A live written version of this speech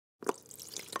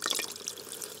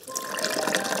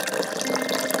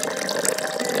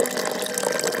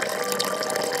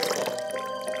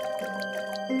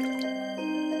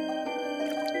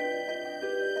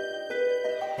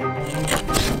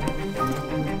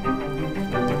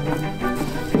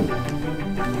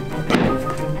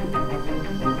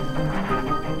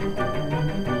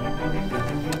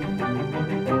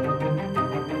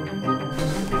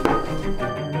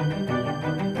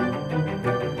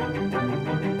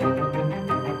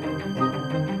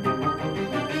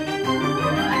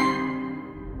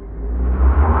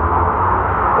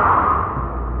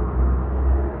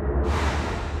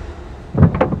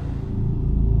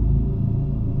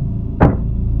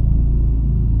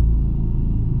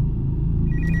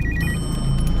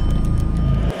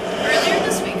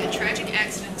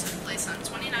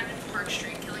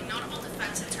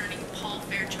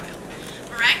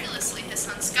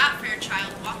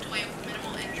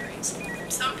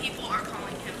people are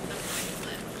calling him the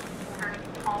voiceless, attorney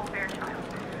Paul Fairchild.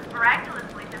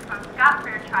 Miraculously, his son Scott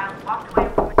Fairchild walked away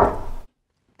from the...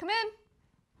 Come in.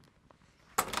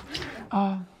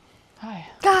 Hi.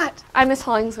 Scott, I'm Miss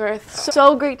Hollingsworth.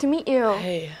 So great to meet you.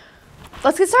 Hey.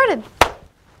 Let's get started.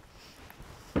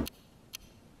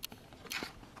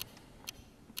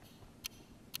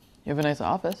 You have a nice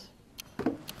office.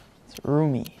 It's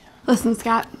roomy. Listen,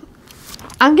 Scott,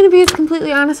 I'm gonna be as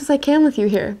completely honest as I can with you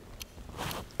here.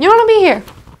 You don't wanna be here.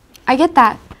 I get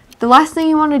that. The last thing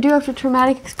you wanna do after a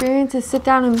traumatic experience is sit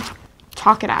down and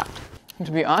talk it out.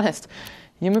 To be honest,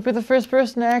 you might be the first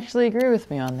person to actually agree with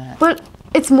me on that. But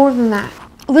it's more than that.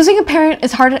 Losing a parent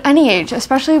is hard at any age,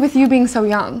 especially with you being so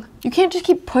young. You can't just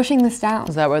keep pushing this down.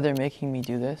 Is that why they're making me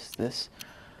do this? This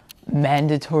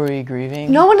mandatory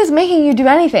grieving? No one is making you do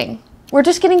anything. We're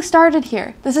just getting started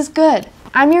here. This is good.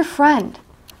 I'm your friend.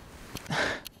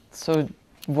 So,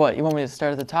 what? You want me to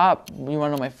start at the top? You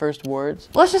want to know my first words?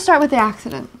 Let's just start with the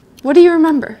accident. What do you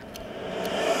remember?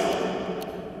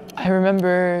 I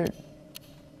remember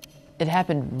it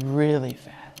happened really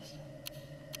fast.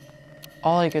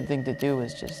 All I could think to do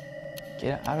was just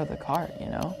get out of the car, you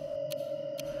know?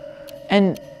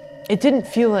 And it didn't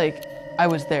feel like I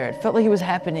was there. It felt like it was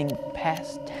happening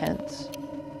past tense.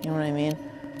 You know what I mean?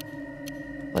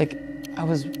 Like I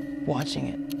was watching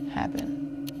it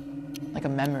happen. Like a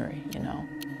memory, you know?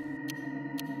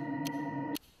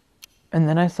 And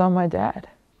then I saw my dad.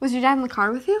 Was your dad in the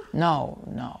car with you? No.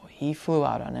 He flew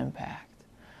out on impact.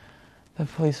 The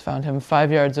police found him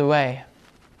 5 yards away,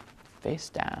 face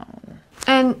down.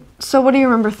 And so what do you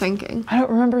remember thinking? I don't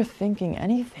remember thinking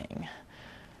anything.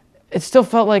 It still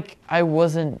felt like I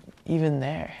wasn't even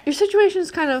there. Your situation is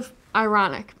kind of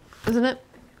ironic, isn't it?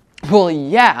 Well,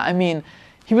 yeah, I mean,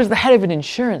 he was the head of an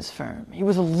insurance firm. He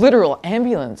was a literal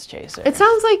ambulance chaser. It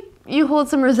sounds like you hold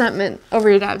some resentment over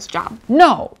your dad's job.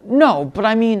 No, but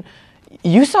I mean,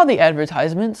 you saw the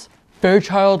advertisements.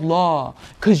 Fairchild Law,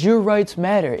 'cause your rights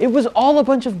matter. It was all a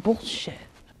bunch of bullshit.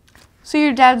 So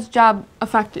your dad's job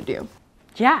affected you?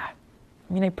 Yeah.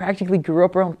 I mean, I practically grew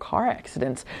up around car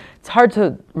accidents. It's hard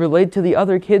to relate to the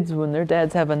other kids when their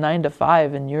dads have a 9 to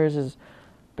 5 and yours is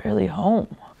barely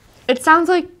home. It sounds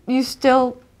like you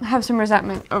still have some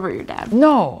resentment over your dad.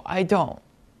 No, I don't.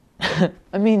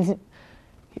 I mean,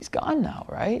 he's gone now,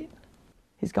 right?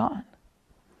 He's gone.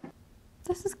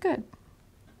 This is good.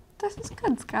 This is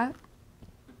good, Scott.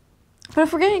 But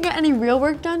if we're gonna get any real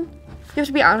work done, you have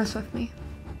to be honest with me.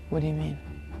 What do you mean?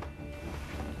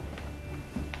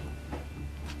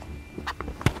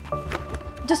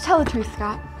 Just tell the truth,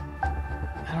 Scott.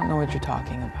 I don't know what you're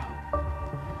talking about.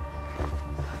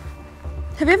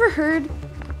 Have you ever heard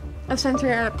of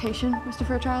sensory adaptation, Mr.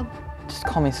 Fairchild? Just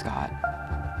call me Scott.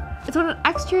 It's when an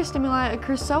exterior stimuli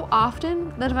occurs so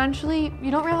often that eventually you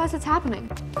don't realize it's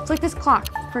happening. It's like this clock,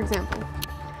 for example.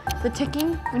 The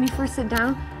ticking, when you first sit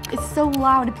down, is so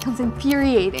loud it becomes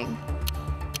infuriating.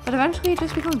 But eventually it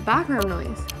just becomes background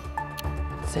noise.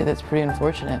 I'd say that's pretty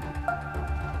unfortunate.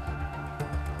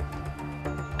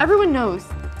 Everyone knows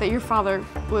that your father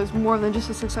was more than just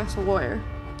a successful lawyer.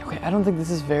 Okay, I don't think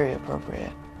this is very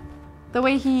appropriate. The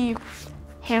way he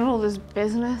handled his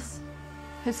business,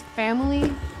 his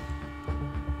family.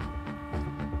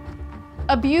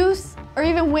 Abuse, or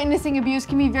even witnessing abuse,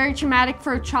 can be very traumatic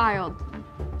for a child.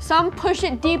 Some push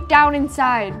it deep down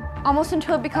inside, almost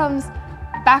until it becomes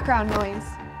background noise,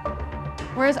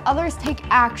 whereas others take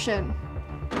action.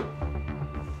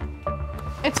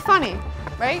 It's funny,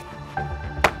 right?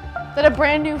 That a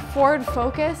brand new Ford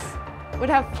Focus would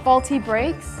have faulty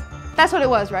brakes. That's what it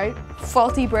was, right?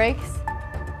 Faulty brakes.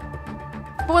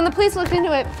 But when the police looked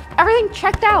into it, everything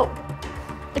checked out.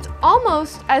 It's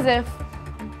almost as if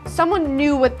someone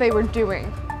knew what they were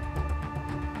doing.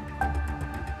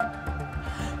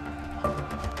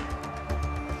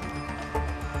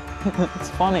 It's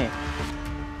funny.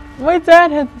 My dad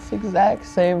had this exact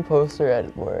same poster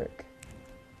at work.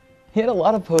 He had a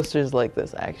lot of posters like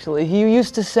this, actually. He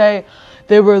used to say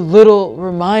they were little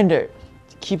reminders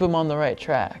to keep him on the right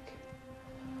track.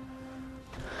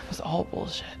 It was all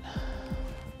bullshit.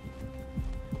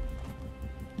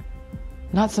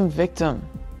 Not some victim,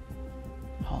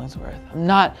 Hollingsworth. I'm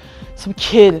not some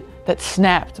kid that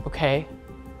snapped, okay?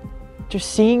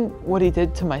 Just seeing what he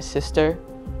did to my sister,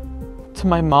 to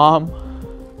my mom.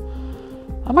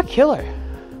 I'm a killer.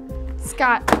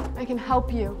 Scott, I can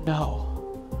help you. No,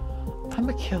 I'm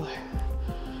a killer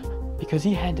because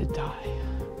he had to die.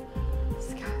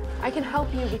 Scott, I can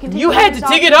help you. We can. You had to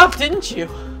dig it up, didn't you?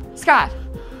 Scott,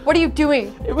 what are you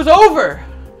doing? It was over.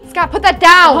 Scott, put that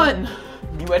down. Done.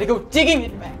 You had to go digging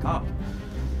it back up.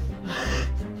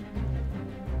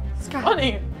 Scott.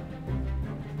 Honey.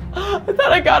 I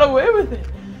thought I got away with it.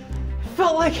 It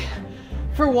felt like,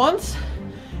 for once,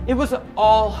 it was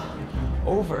all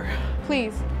over.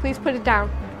 Please, please put it down.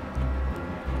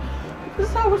 This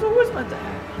is how it was always meant to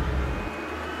happen.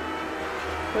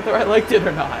 Whether I liked it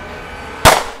or not.